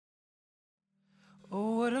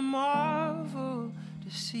a marvel to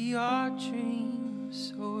see our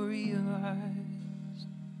dreams so realized.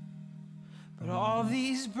 But all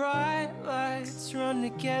these bright lights run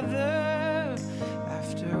together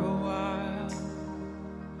after a while,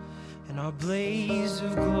 and our blaze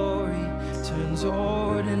of glory turns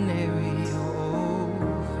ordinary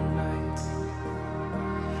overnight.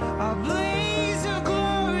 Our blaze of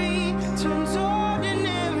glory turns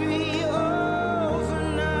ordinary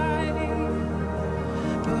overnight.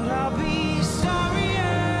 But I'll be sorry,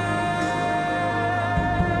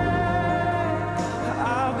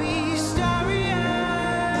 I'll be sorry,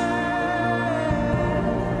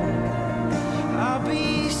 I'll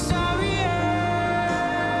be sorry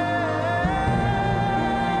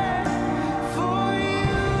for you.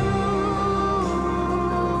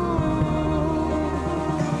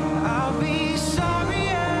 I'll be sorry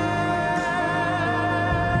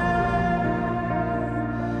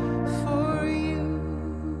for you.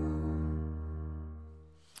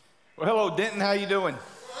 Well, hello, Denton. How you doing?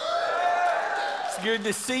 It's good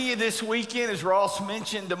to see you this weekend. As Ross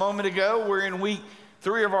mentioned a moment ago, we're in week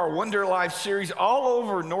 3 of our Wonderlife series all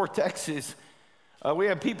over North Texas. We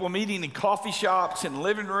have people meeting in coffee shops and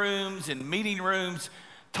living rooms and meeting rooms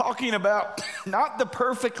talking about not the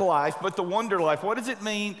perfect life, but the wonder life. What does it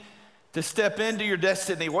mean to step into your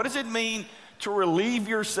destiny? What does it mean to relieve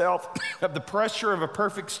yourself of the pressure of a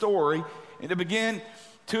perfect story and to begin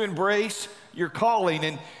to embrace your calling?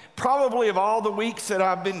 And probably of all the weeks that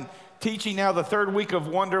I've been teaching now, the 3rd week of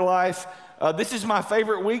Wonderlife, this is my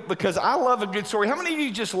favorite week because I love a good story. How many of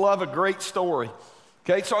you just love a great story?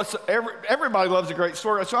 Okay, so everybody loves a great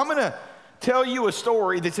story. So I'm going to tell you a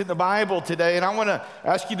story that's in the Bible today, and I want to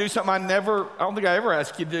ask you to do something I don't think I ever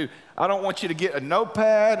asked you to do. I don't want you to get a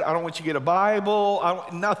notepad. I don't want you to get a Bible.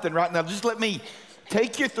 Nothing right now. Just let me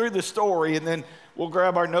take you through the story, and then we'll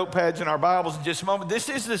grab our notepads and our Bibles in just a moment. This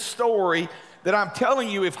is the story that I'm telling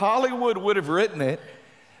you, if Hollywood would have written it,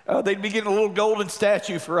 they'd be getting a little golden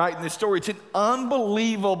statue for writing this story. It's an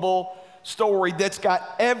unbelievable story that's got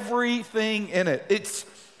everything in it. It's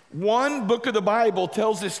one book of the Bible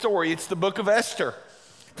tells this story. It's the book of Esther.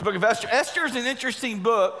 The book of Esther. Esther is an interesting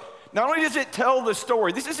book. Not only does it tell the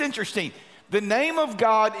story, this is interesting. The name of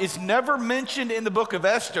God is never mentioned in the book of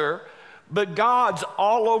Esther, but God's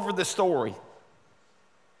all over the story.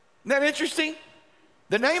 Isn't that interesting?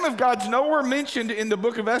 The name of God's nowhere mentioned in the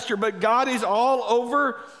book of Esther, but God is all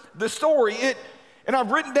over the story. And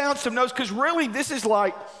I've written down some notes because really this is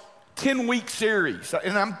like 10-week series.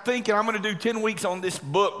 And I'm thinking I'm going to do 10 weeks on this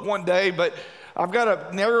book one day, but I've got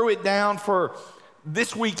to narrow it down for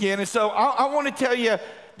this weekend. And so I want to tell you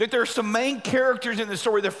that there are some main characters in the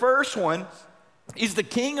story. The first one is the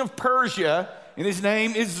king of Persia, and his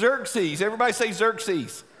name is Xerxes. Everybody say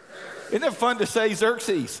Xerxes. Isn't it fun to say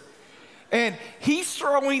Xerxes? And he's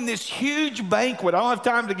throwing this huge banquet. I don't have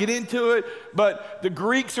time to get into it, but the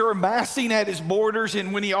Greeks are amassing at his borders,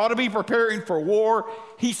 and when he ought to be preparing for war,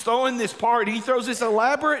 he's throwing this party. He throws this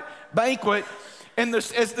elaborate banquet, and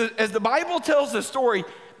as the Bible tells the story,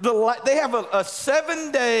 they have a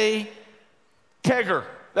 7-day kegger.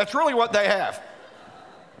 That's really what they have.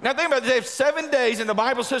 Now think about it, they have 7 days, and the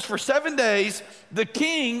Bible says for 7 days, the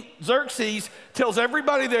king, Xerxes, tells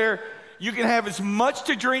everybody there, you can have as much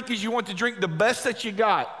to drink as you want to drink, the best that you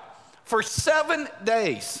got, for 7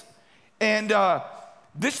 days. And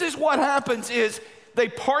this is what happens is they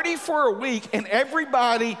party for a week, and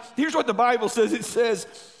everybody, here's what the Bible says. It says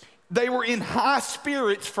they were in high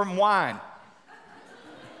spirits from wine.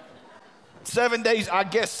 7 days, I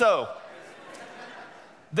guess so.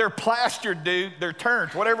 They're plastered, dude. They're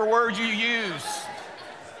turned, whatever word you use.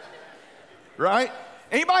 Right?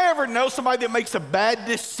 Anybody ever know somebody that makes a bad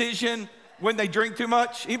decision when they drink too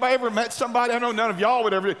much? Anybody ever met somebody? I know none of y'all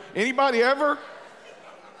would ever. Anybody ever?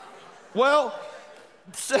 Well,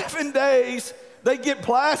 7 days, they get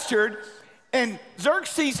plastered, and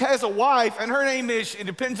Xerxes has a wife, and her name is, it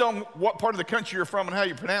depends on what part of the country you're from and how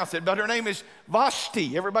you pronounce it, but her name is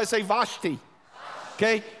Vashti. Everybody say Vashti.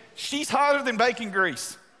 Okay? She's hotter than bacon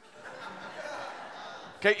grease.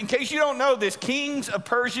 Okay, in case you don't know this, kings of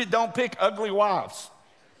Persia don't pick ugly wives.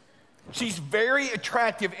 She's very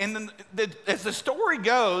attractive, and as the story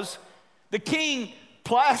goes, the king,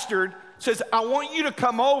 plastered, says, I want you to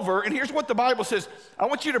come over, and here's what the Bible says, I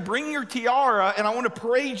want you to bring your tiara, and I want to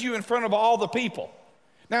parade you in front of all the people.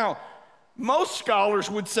 Now, most scholars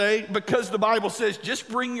would say, because the Bible says, just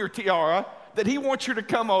bring your tiara, that he wants you to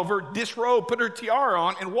come over, disrobe, put her tiara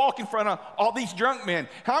on, and walk in front of all these drunk men.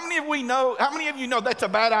 How many of you know that's a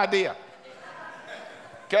bad idea?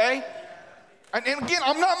 Okay? And again,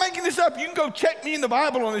 I'm not making this up. You can go check me in the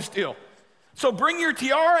Bible on this deal. So bring your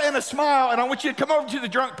tiara and a smile, and I want you to come over to the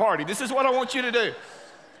drunk party. This is what I want you to do.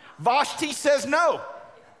 Vashti says no.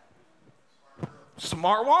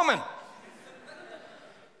 Smart woman.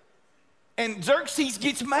 And Xerxes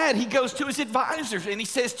gets mad. He goes to his advisors, and he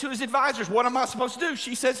says to his advisors, what am I supposed to do?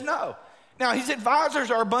 She says no. Now, his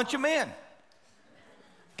advisors are a bunch of men.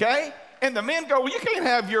 Okay? And the men go, well, you can't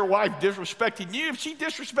have your wife disrespecting you. If she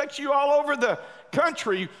disrespects you all over the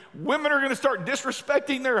country, women are going to start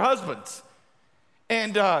disrespecting their husbands.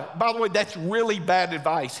 And by the way, that's really bad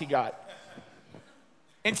advice he got.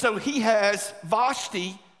 And so he has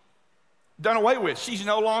Vashti done away with. She's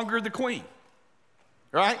no longer the queen,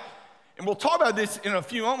 right? And we'll talk about this in a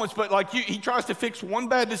few moments, but like he tries to fix one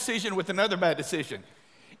bad decision with another bad decision.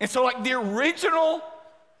 And so like the original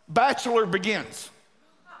Bachelor begins.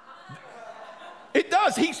 It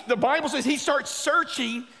does. The Bible says he starts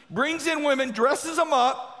searching, brings in women, dresses them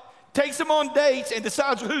up, takes them on dates, and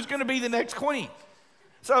decides who's going to be the next queen.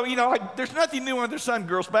 So, there's nothing new under the sun,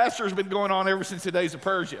 girls. Bachelor's been going on ever since the days of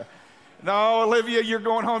Persia. No, Olivia, you're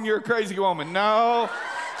going home. You're a crazy woman. No.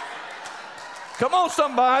 Come on,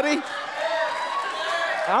 somebody.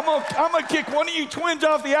 I'm gonna kick one of you twins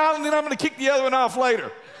off the island, and then I'm going to kick the other one off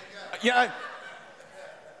later. Yeah.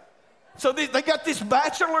 So they got this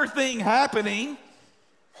bachelor thing happening,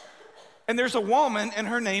 and there's a woman, and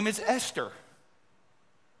her name is Esther.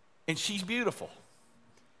 And she's beautiful.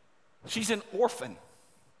 She's an orphan.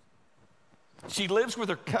 She lives with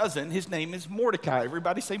her cousin. His name is Mordecai.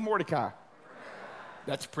 Everybody say Mordecai.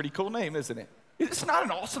 That's a pretty cool name, isn't it? It's not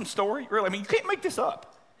an awesome story, really. I mean, you can't make this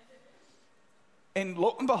up. And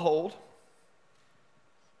lo and behold,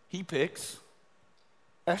 he picks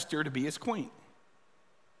Esther to be his queen.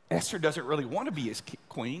 Esther doesn't really want to be his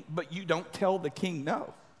queen, but you don't tell the king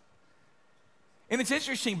no. And it's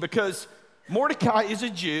interesting because Mordecai is a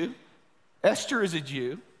Jew. Esther is a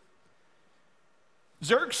Jew.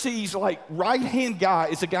 Xerxes' right-hand guy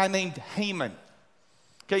is a guy named Haman.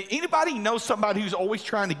 Okay, anybody know somebody who's always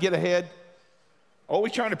trying to get ahead?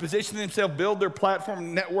 Always trying to position themselves, build their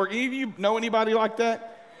platform, network? Any of you know anybody like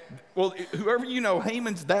that? Well, whoever you know,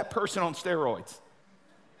 Haman's that person on steroids.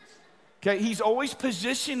 Okay, he's always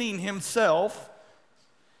positioning himself,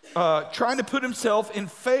 trying to put himself in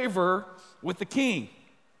favor with the king.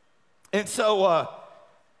 And so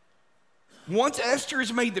once Esther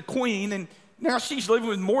is made the queen, and now she's living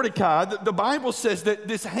with Mordecai, the Bible says that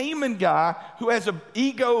this Haman guy, who has an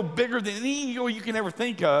ego bigger than any ego you can ever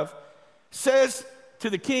think of, says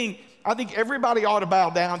to the king, I think everybody ought to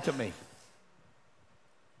bow down to me.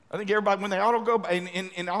 I think everybody, when they ought to go,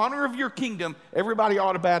 in honor of your kingdom, everybody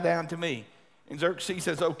ought to bow down to me. And Xerxes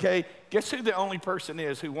says, okay, guess who the only person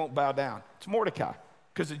is who won't bow down? It's Mordecai,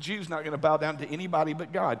 because the Jew's not going to bow down to anybody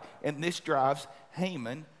but God. And this drives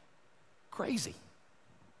Haman crazy.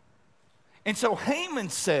 And so Haman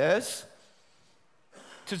says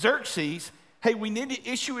to Xerxes, hey, we need to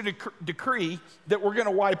issue a decree that we're going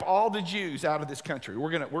to wipe all the Jews out of this country.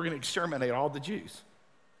 We're going to exterminate all the Jews.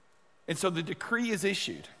 And so the decree is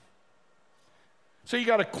issued. So you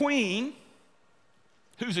got a queen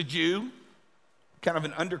who's a Jew, kind of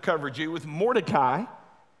an undercover Jew, with Mordecai.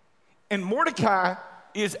 And Mordecai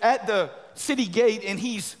is at the city gate, and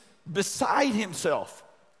he's beside himself.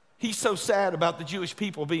 He's so sad about the Jewish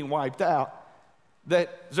people being wiped out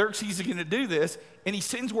that Xerxes is going to do this, and he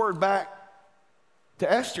sends word back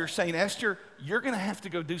to Esther saying, Esther, you're going to have to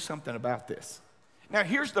go do something about this. Now,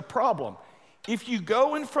 here's the problem. If you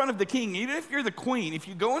go in front of the king, even if you're the queen, if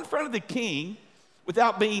you go in front of the king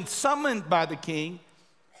without being summoned by the king,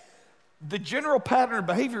 the general pattern of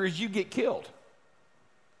behavior is you get killed,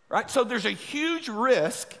 right? So there's a huge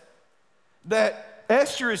risk that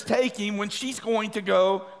Esther is taking when she's going to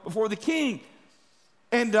go before the king.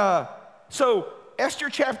 And so Esther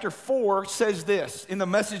chapter 4 says this in the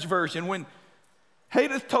Message version. When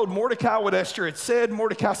Hadith told Mordecai what Esther had said,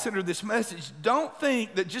 Mordecai sent her this message. Don't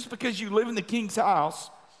think that just because you live in the king's house,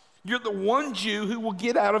 you're the one Jew who will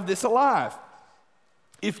get out of this alive.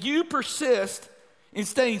 If you persist in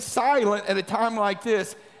staying silent at a time like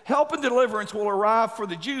this, help and deliverance will arrive for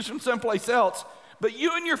the Jews from someplace else, but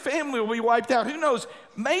you and your family will be wiped out. Who knows?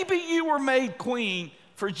 Maybe you were made queen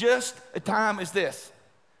for just a time as this.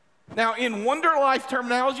 Now, in Wonderlife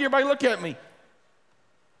terminology, everybody look at me.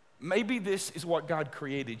 Maybe this is what God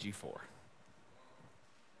created you for.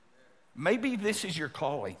 Maybe this is your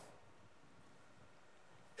calling.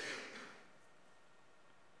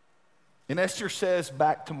 And Esther says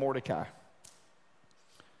back to Mordecai,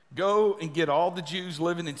 go and get all the Jews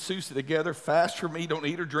living in Susa together. Fast for me. Don't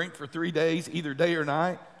eat or drink for 3 days, either day or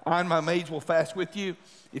night. I and my maids will fast with you.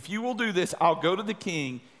 If you will do this, I'll go to the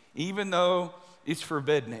king, even though is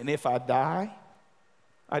forbidden. And if I die,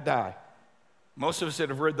 I die. Most of us that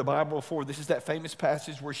have read the Bible before, this is that famous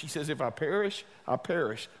passage where she says, if I perish, I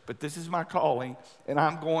perish. But this is my calling, and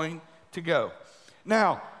I'm going to go.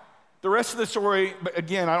 Now, the rest of the story, but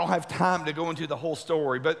again, I don't have time to go into the whole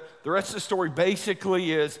story, but the rest of the story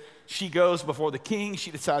basically is she goes before the king.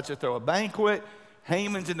 She decides to throw a banquet.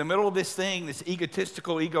 Haman's in the middle of this thing. This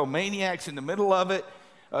egotistical egomaniac's in the middle of it,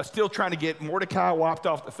 still trying to get Mordecai wiped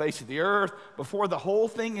off the face of the earth. Before the whole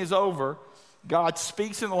thing is over, God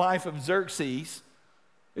speaks in the life of Xerxes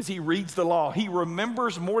as he reads the law. He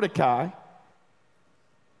remembers Mordecai,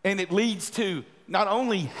 and it leads to not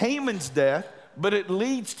only Haman's death, but it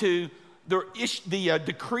leads to the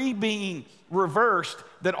decree being reversed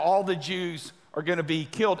that all the Jews are going to be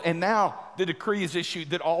killed. And now the decree is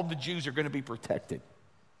issued that all the Jews are going to be protected.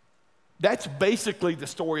 That's basically the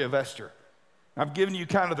story of Esther. I've given you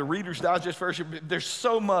kind of the Reader's Digest version, but there's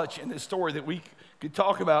so much in this story that we could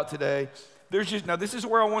talk about today. Now this is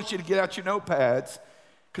where I want you to get out your notepads,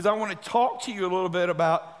 because I want to talk to you a little bit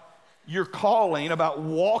about your calling, about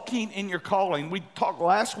walking in your calling. We talked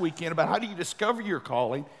last weekend about how do you discover your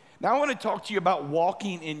calling. Now I want to talk to you about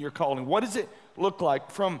walking in your calling. What does it look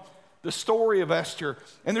like from the story of Esther?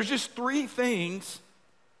 And there's just three things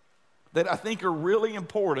that I think are really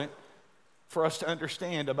important for us to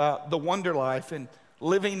understand about the wonder life and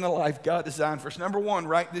living the life God designed for us. Number one,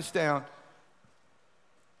 write this down.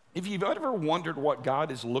 If you've ever wondered what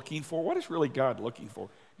God is looking for, what is really God looking for?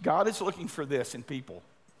 God is looking for this in people.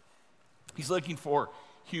 He's looking for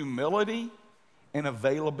humility and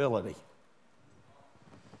availability.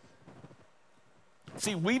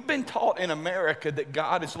 See, we've been taught in America that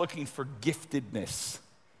God is looking for giftedness.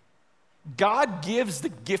 God gives the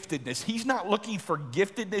giftedness. He's not looking for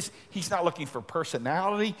giftedness. He's not looking for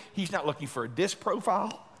personality. He's not looking for a disc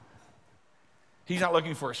profile. He's not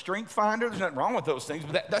looking for a strength finder. There's nothing wrong with those things,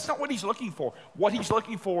 but that's not what he's looking for. What he's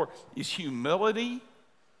looking for is humility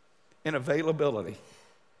and availability.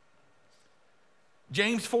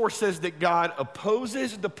 James 4 says that God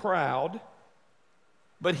opposes the proud,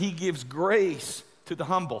 but he gives grace to the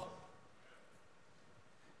humble.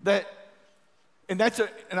 And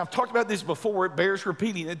I've talked about this before, it bears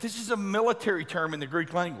repeating, that this is a military term in the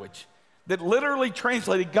Greek language that literally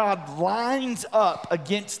translated, God lines up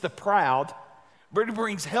against the proud, but he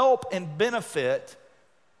brings help and benefit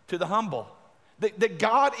to the humble. That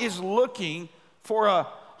God is looking for a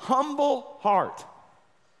humble heart.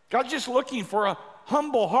 God's just looking for a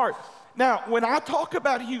humble heart. Now, when I talk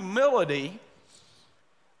about humility,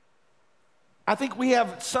 I think we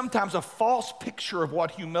have sometimes a false picture of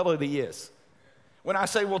what humility is. When I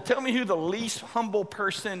say, well, tell me who the least humble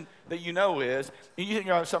person that you know is, and you think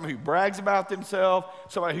of someone who brags about themselves,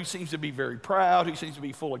 somebody who seems to be very proud, who seems to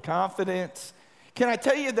be full of confidence. Can I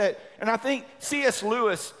tell you that, and I think C.S.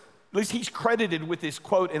 Lewis, at least he's credited with this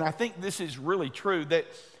quote, and I think this is really true, that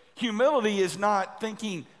humility is not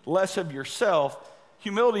thinking less of yourself.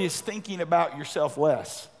 Humility is thinking about yourself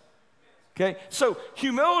less. Okay? So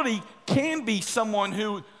humility can be someone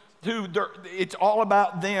who it's all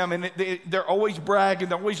about them, and they're always bragging,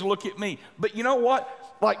 they always look at me. But you know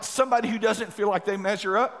what? Like somebody who doesn't feel like they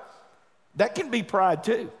measure up, that can be pride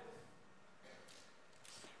too.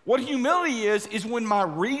 What humility is when my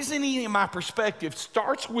reasoning and my perspective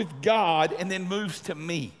starts with God and then moves to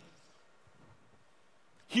me.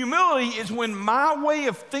 Humility is when my way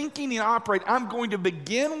of thinking and operating, I'm going to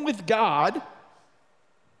begin with God,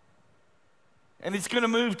 and it's going to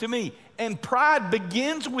move to me. And pride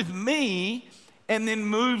begins with me and then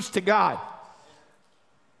moves to God.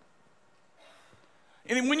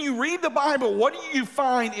 And when you read the Bible, what do you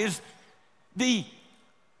find is the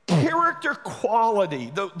character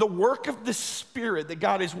quality, the work of the Spirit that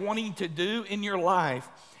God is wanting to do in your life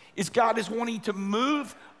is God is wanting to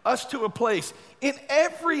move us to a place in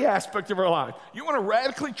every aspect of our life. You want to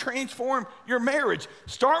radically transform your marriage,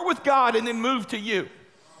 start with God and then move to you.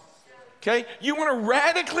 Okay? You want to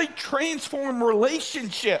radically transform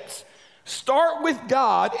relationships, start with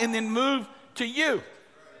God and then move to you.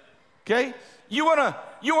 Okay? You want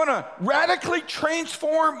to radically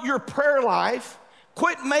transform your prayer life.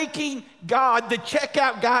 Quit making God the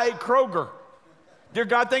checkout guy at Kroger. Dear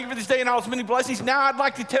God, thank you for this day and all its many blessings. Now I'd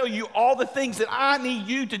like to tell you all the things that I need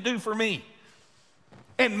you to do for me.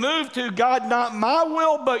 And move to God, not my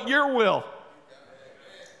will, but your will.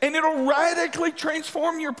 And it'll radically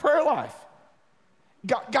transform your prayer life.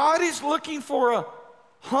 God is looking for a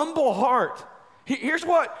humble heart. Here's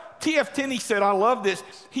what T.F. Tenney said. I love this.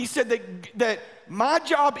 He said that my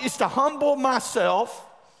job is to humble myself.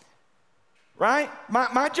 Right?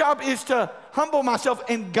 My job is to humble myself,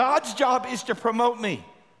 and God's job is to promote me.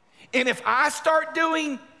 And if I start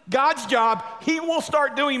doing God's job, he will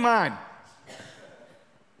start doing mine.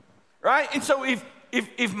 Right? And so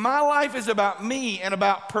if my life is about me and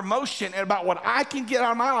about promotion and about what I can get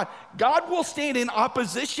out of my life, God will stand in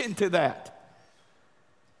opposition to that.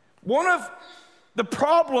 One of the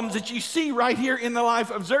problems that you see right here in the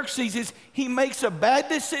life of Xerxes is he makes a bad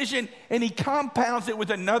decision and he compounds it with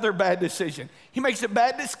another bad decision. He makes a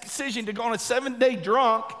bad decision to go on a 7-day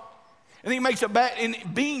drunk, and he makes and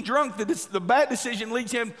being drunk, the bad decision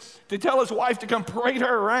leads him to tell his wife to come parade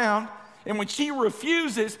her around, and when she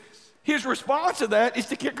refuses, his response to that is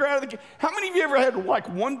to kick her out of the game. How many of you ever had like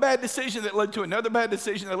one bad decision that led to another bad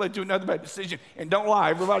decision that led to another bad decision? And don't lie,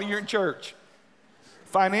 everybody, you're in church.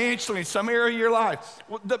 Financially, in some area of your life.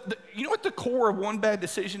 Well, you know what the core of one bad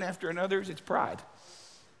decision after another is? It's pride.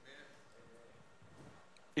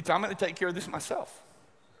 It's, I'm going to take care of this myself.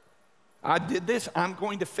 I did this, I'm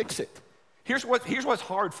going to fix it. Here's what's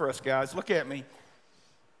hard for us, guys. Look at me.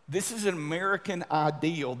 This is an American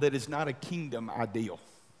ideal that is not a kingdom ideal.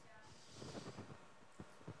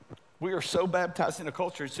 We are so baptized in a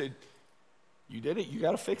culture that said, you did it, you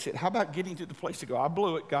got to fix it. How about getting to the place to go, I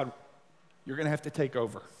blew it, God, you're going to have to take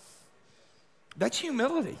over. That's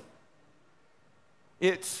humility.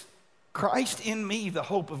 It's Christ in me, the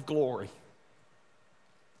hope of glory.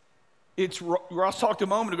 It's, Ross talked a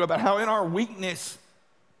moment ago about how in our weakness,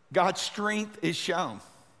 God's strength is shown.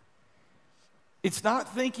 It's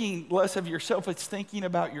not thinking less of yourself, it's thinking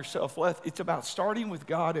about yourself less. It's about starting with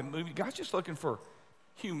God and moving. God's just looking for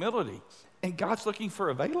humility, and God's looking for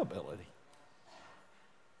availability.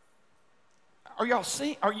 Are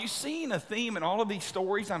you seeing a theme in all of these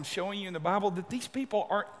stories I'm showing you in the Bible that these people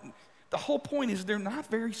aren't, the whole point is they're not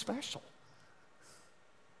very special.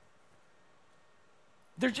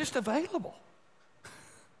 They're just available.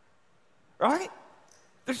 Right?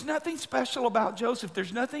 There's nothing special about Joseph.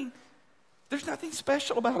 There's nothing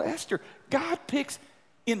special about Esther. God picks,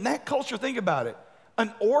 in that culture, think about it,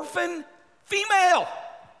 an orphan female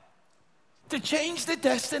to change the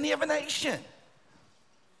destiny of a nation.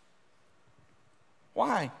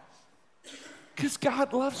 Why? Because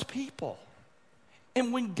God loves people.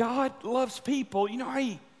 And when God loves people, you know how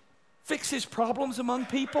he fixes problems among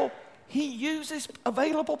people? He uses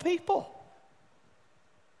available people.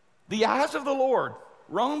 The eyes of the Lord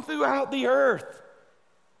roam throughout the earth,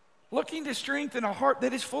 looking to strengthen a heart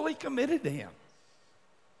that is fully committed to him.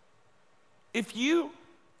 If you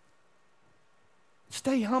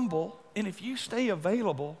stay humble and if you stay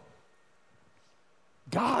available,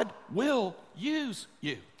 God will use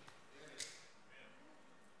you.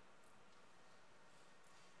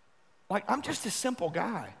 Like, I'm just a simple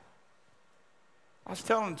guy. I was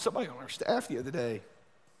telling somebody on our staff the other day,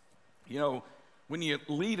 you know, when you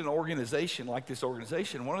lead an organization like this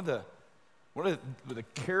organization, one of the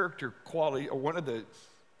character quality or one of the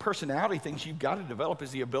personality things you've got to develop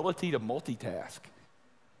is the ability to multitask.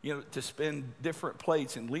 You know, to spin different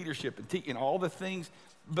plates and leadership and teaching all the things.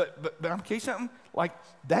 But I'm going to tell you something, like,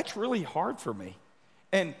 that's really hard for me.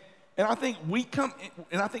 And I think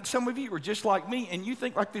I think some of you are just like me, and you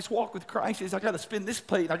think like this walk with Christ is I got to spin this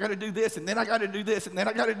plate, I got to do this, and then I got to do this, and then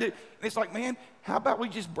I got to do, and it's like, man, how about we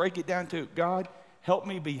just break it down to, God, help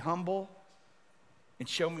me be humble and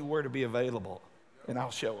show me where to be available, and I'll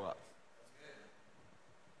show up.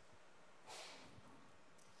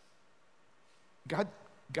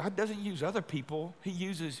 God doesn't use other people, he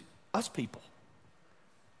uses us people,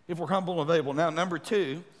 if we're humble and available. Now, number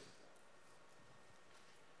 2,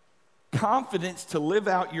 confidence to live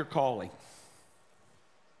out your calling.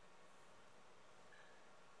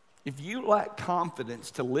 If you lack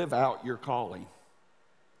confidence to live out your calling,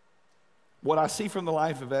 what I see from the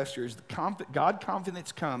life of Esther is God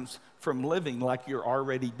confidence comes from living like you're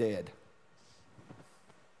already dead.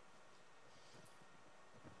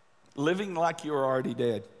 Living like you're already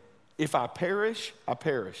dead. If I perish, I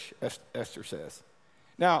perish, Esther says.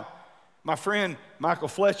 Now, my friend Michael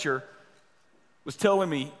Fletcher was telling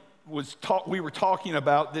me, we were talking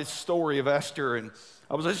about this story of Esther, and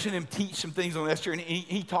I was listening to him teach some things on Esther, and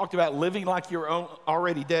he talked about living like you're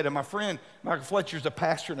already dead. And my friend Michael Fletcher is a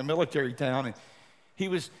pastor in a military town, and he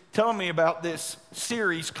was telling me about this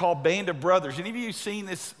series called Band of Brothers. Any of you seen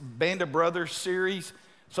this Band of Brothers series?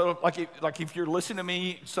 So if you're listening to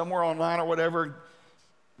me somewhere online or whatever,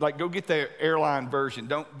 like, go get the airline version.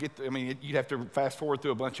 Don't get you'd have to fast forward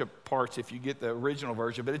through a bunch of parts if you get the original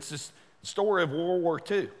version, but it's this story of World War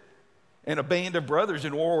II and a band of brothers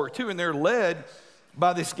in World War II, and they're led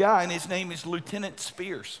by this guy, and his name is Lieutenant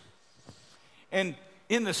Spears. And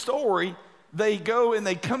in the story, they go and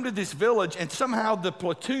they come to this village, and somehow the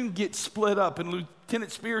platoon gets split up, and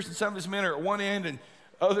Lieutenant Spears and some of his men are at one end, and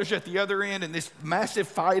others at the other end, and this massive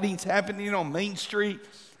fighting's happening on Main Street,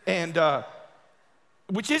 and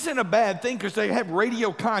which isn't a bad thing because they have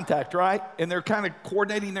radio contact, right? And they're kind of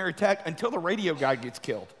coordinating their attack until the radio guy gets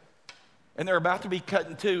killed. And they're about to be cut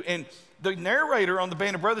in two. And the narrator on the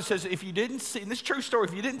Band of Brothers says, if you didn't see, and this is a true story,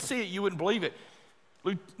 if you didn't see it, you wouldn't believe it.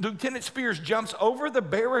 Lieutenant Spears jumps over the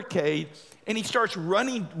barricade and he starts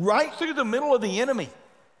running right through the middle of the enemy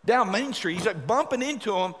down Main Street. He's like bumping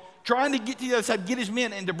into them, trying to get to the other side, get his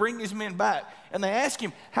men and to bring his men back. And they ask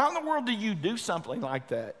him, how in the world do you do something like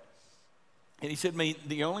that? And he said,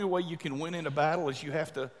 the only way you can win in a battle is you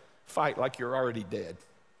have to fight like you're already dead.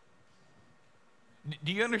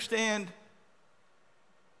 Do you understand?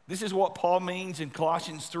 This is what Paul means in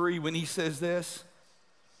Colossians 3 when he says this.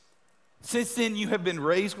 Since then you have been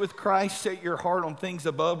raised with Christ, set your heart on things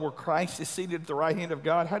above where Christ is seated at the right hand of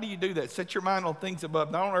God. How do you do that? Set your mind on things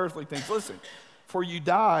above, not on earthly things. Listen, for you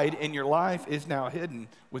died and your life is now hidden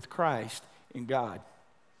with Christ in God.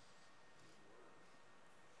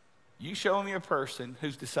 You show me a person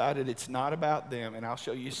who's decided it's not about them, and I'll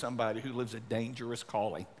show you somebody who lives a dangerous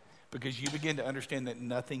calling, because you begin to understand that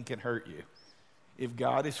nothing can hurt you. If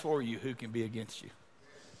God is for you, who can be against you?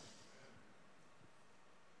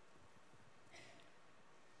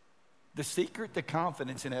 The secret to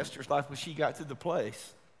confidence in Esther's life was she got to the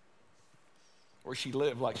place where she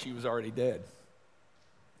lived like she was already dead.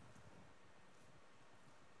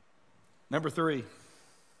 Number 3,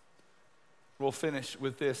 we'll finish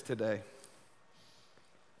with this today.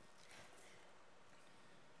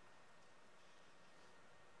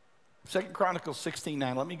 Second Chronicles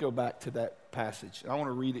 16:9. Let me go back to that passage. I want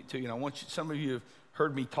to read it to you. And I want you, some of you have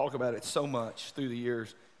heard me talk about it so much through the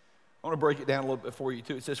years. I want to break it down a little bit for you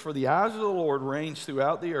too. It says, for the eyes of the Lord range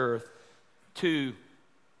throughout the earth to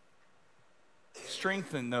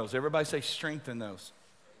strengthen those. Everybody say strengthen those.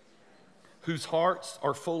 Whose hearts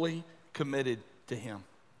are fully committed to him.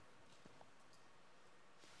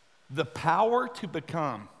 The power to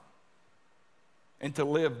become and to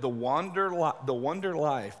live the wonder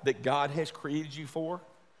life that God has created you for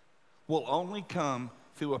will only come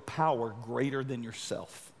through a power greater than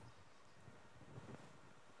yourself.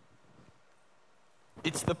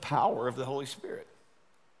 It's the power of the Holy Spirit.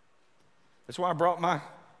 That's why I brought my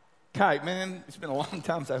kite. Man, it's been a long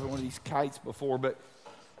time since I've had one of these kites before, but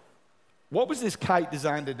what was this kite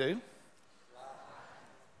designed to do?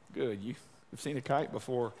 Good, you've seen a kite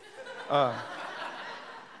before.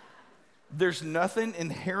 There's nothing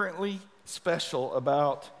inherently special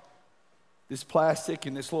about this plastic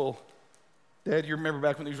and this little, Dad, you remember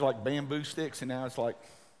back when these were like bamboo sticks and now it's like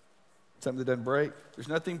something that doesn't break? There's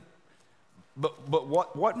nothing, but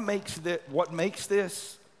what makes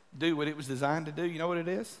this do what it was designed to do? You know what it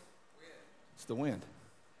is? It's the wind.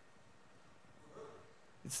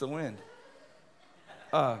 It's the wind.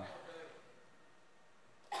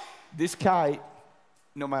 This kite,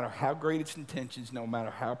 no matter how great its intentions, no matter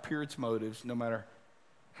how pure its motives, no matter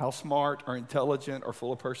how smart or intelligent or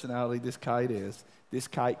full of personality this kite is, this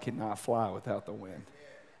kite cannot fly without the wind.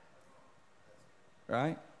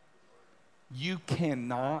 Right? You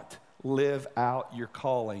cannot live out your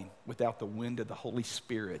calling without the wind of the Holy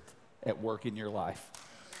Spirit at work in your life.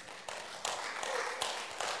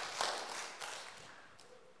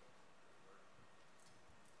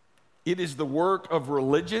 It is the work of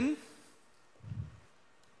religion,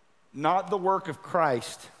 not the work of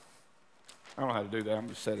Christ. I don't know how to do that. I'm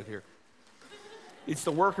just saying it here. It's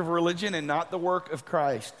the work of religion and not the work of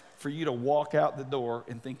Christ for you to walk out the door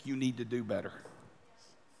and think you need to do better.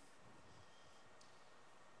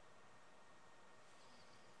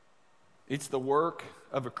 It's the work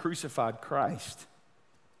of a crucified Christ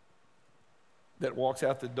that walks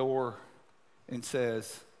out the door and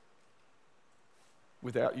says,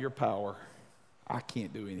 without your power, I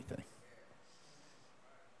can't do anything.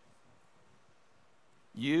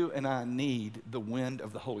 You and I need the wind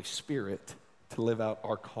of the Holy Spirit to live out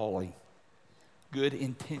our calling. Good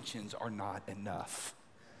intentions are not enough.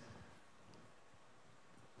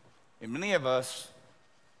 And many of us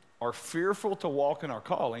are fearful to walk in our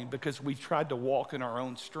calling because we've tried to walk in our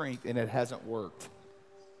own strength and it hasn't worked.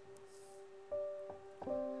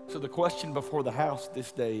 So the question before the house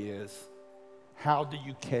this day is, how do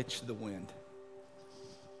you catch the wind?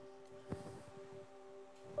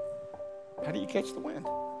 How do you catch the wind?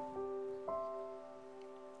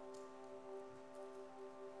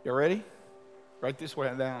 You ready? Write this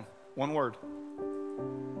one down. One word.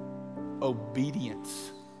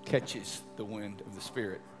 Obedience catches the wind of the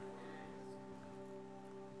Spirit.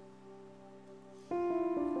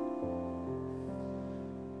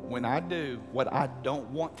 When I do what I don't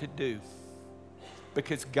want to do,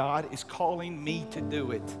 because God is calling me to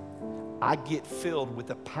do it, I get filled with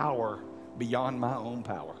a power beyond my own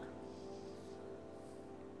power.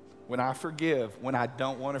 When I forgive, when I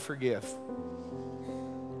don't want to forgive,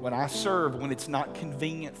 when I serve, when it's not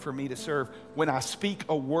convenient for me to serve, when I speak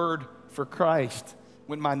a word for Christ,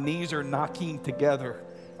 when my knees are knocking together,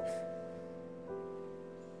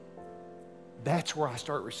 that's where I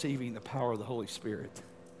start receiving the power of the Holy Spirit.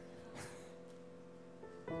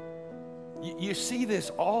 You see this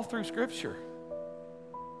all through Scripture.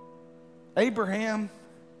 Abraham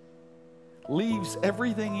leaves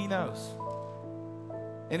everything he knows.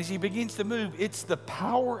 And as he begins to move, it's the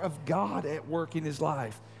power of God at work in his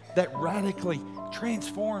life that radically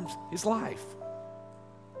transforms his life.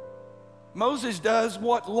 Moses does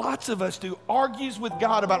what lots of us do, argues with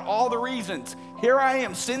God about all the reasons. Here I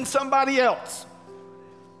am, send somebody else.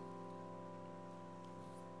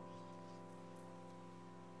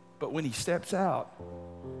 But when he steps out,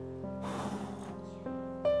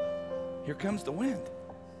 here comes the wind.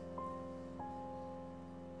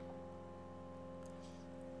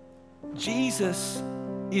 Jesus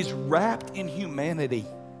is wrapped in humanity.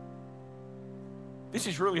 This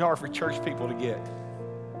is really hard for church people to get.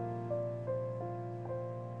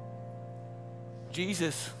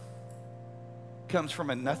 Jesus comes from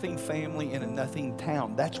a nothing family in a nothing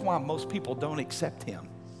town. That's why most people don't accept him.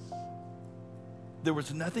 There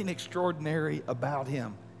was nothing extraordinary about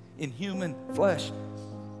him in human flesh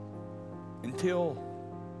until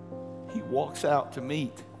he walks out to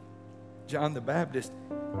meet John the Baptist,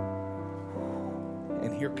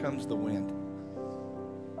 and here comes the wind.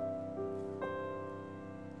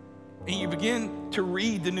 And you begin to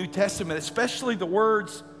read the New Testament, especially the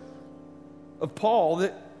words of Paul,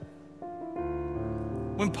 that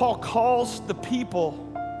when Paul calls the people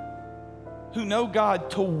who know God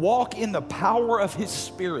to walk in the power of his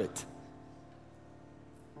Spirit,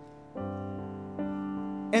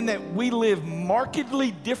 and that we live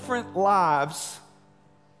markedly different lives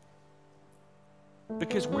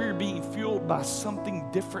because we're being fueled by something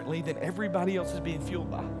differently than everybody else is being fueled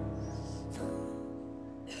by.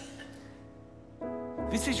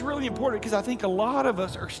 This is really important because I think a lot of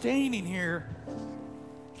us are standing here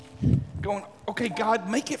going, okay, God,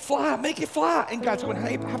 make it fly, make it fly. And God's going,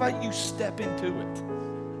 hey, how about you step into it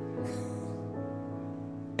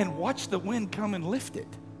and watch the wind come and lift it?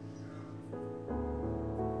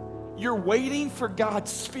 You're waiting for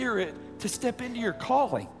God's Spirit to step into your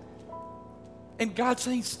calling. And God's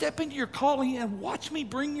saying, step into your calling and watch me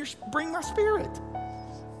bring my Spirit.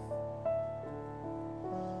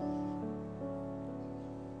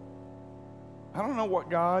 I don't know what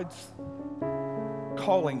God's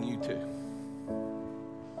calling you to,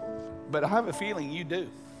 but I have a feeling you do.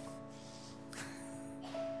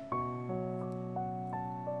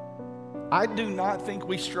 I do not think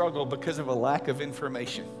we struggle because of a lack of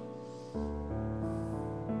information.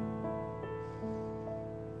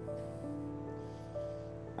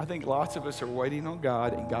 I think lots of us are waiting on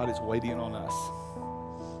God, and God is waiting on us.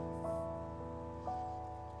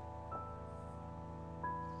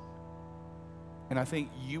 And I think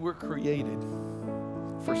you were created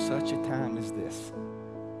for such a time as this.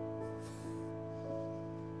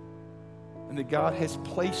 And that God has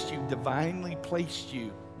placed you, divinely placed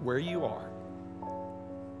you where you are,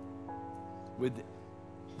 with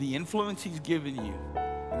the influence he's given you,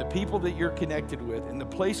 and the people that you're connected with, and the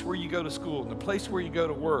place where you go to school, and the place where you go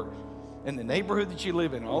to work, and the neighborhood that you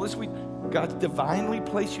live in. All this, God's divinely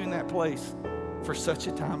placed you in that place for such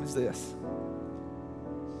a time as this.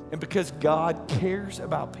 And because God cares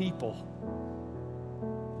about people,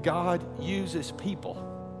 God uses people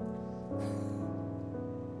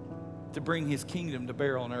to bring his kingdom to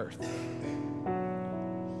bear on earth.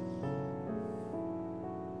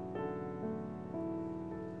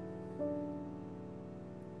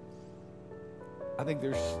 I think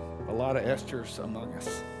there's a lot of Esthers among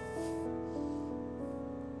us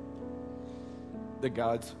that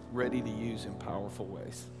God's ready to use in powerful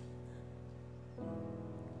ways.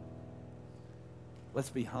 Let's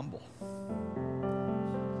be humble.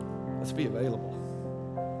 Let's be available.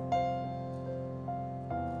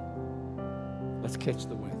 Let's catch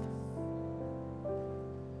the wind.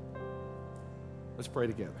 Let's pray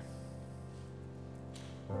together.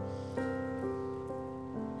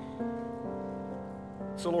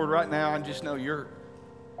 So, Lord, right now, I just know your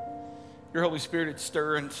Holy Spirit is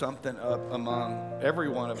stirring something up among every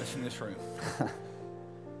one of us in this room.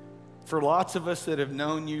 For lots of us that have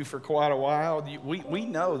known you for quite a while, we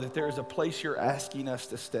know that there's a place you're asking us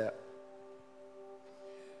to step.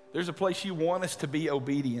 There's a place you want us to be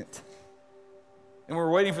obedient. And we're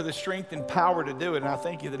waiting for the strength and power to do it. And I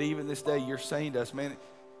thank you that even this day you're saying to us, man,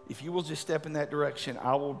 if you will just step in that direction,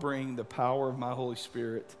 I will bring the power of my Holy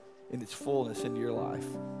Spirit in its fullness into your life.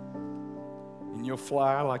 And you'll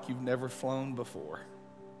fly like you've never flown before.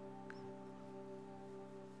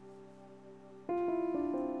 And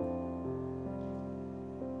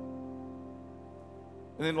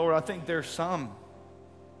then, Lord, I think there's some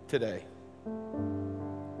today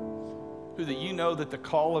who that you know that the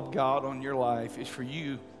call of God on your life is for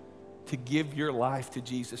you to give your life to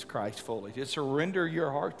Jesus Christ fully, to surrender your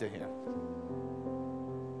heart to him,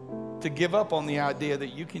 to give up on the idea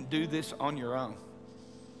that you can do this on your own,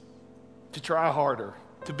 to try harder,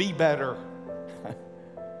 to be better.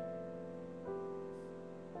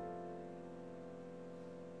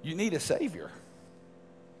 You need a Savior.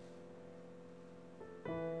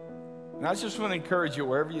 And I just want to encourage you,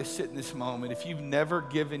 wherever you sit in this moment, if you've never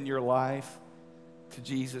given your life to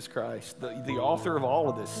Jesus Christ, the author of all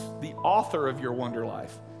of this, the author of your wonder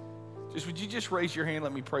life, would you just raise your hand?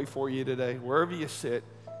 Let me pray for you today. Wherever you sit,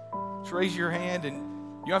 just raise your hand, and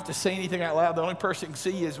you don't have to say anything out loud. The only person who can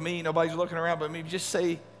see is me. Nobody's looking around but me. Just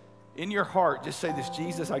say in your heart, just say this: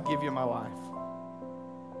 Jesus, I give you my life.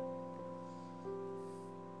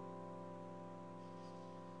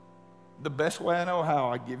 The best way I know how,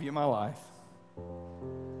 I give you my life.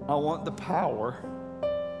 I want the power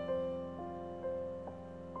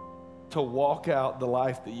to walk out the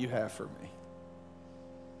life that you have for me.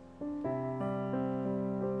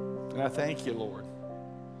 And I thank you, Lord,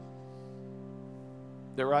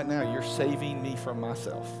 that right now you're saving me from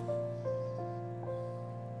myself.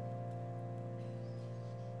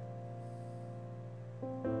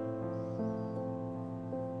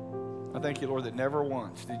 I thank you, Lord, that never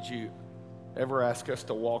once did you ever ask us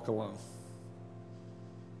to walk alone.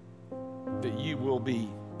 That you will be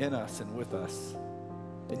in us and with us.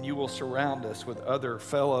 And you will surround us with other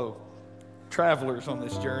fellow travelers on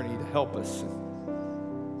this journey to help us.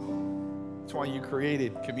 That's why you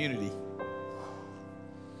created community.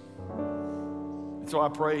 And so I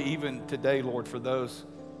pray even today, Lord, for those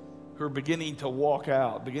who are beginning to walk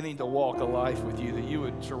out, beginning to walk a life with you, that you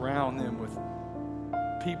would surround them with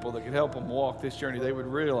people that could help them walk this journey. They would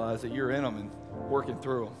realize that you're in them and working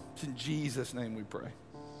through them. It's in Jesus' name we pray.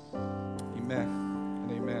 Amen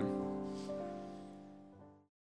and amen.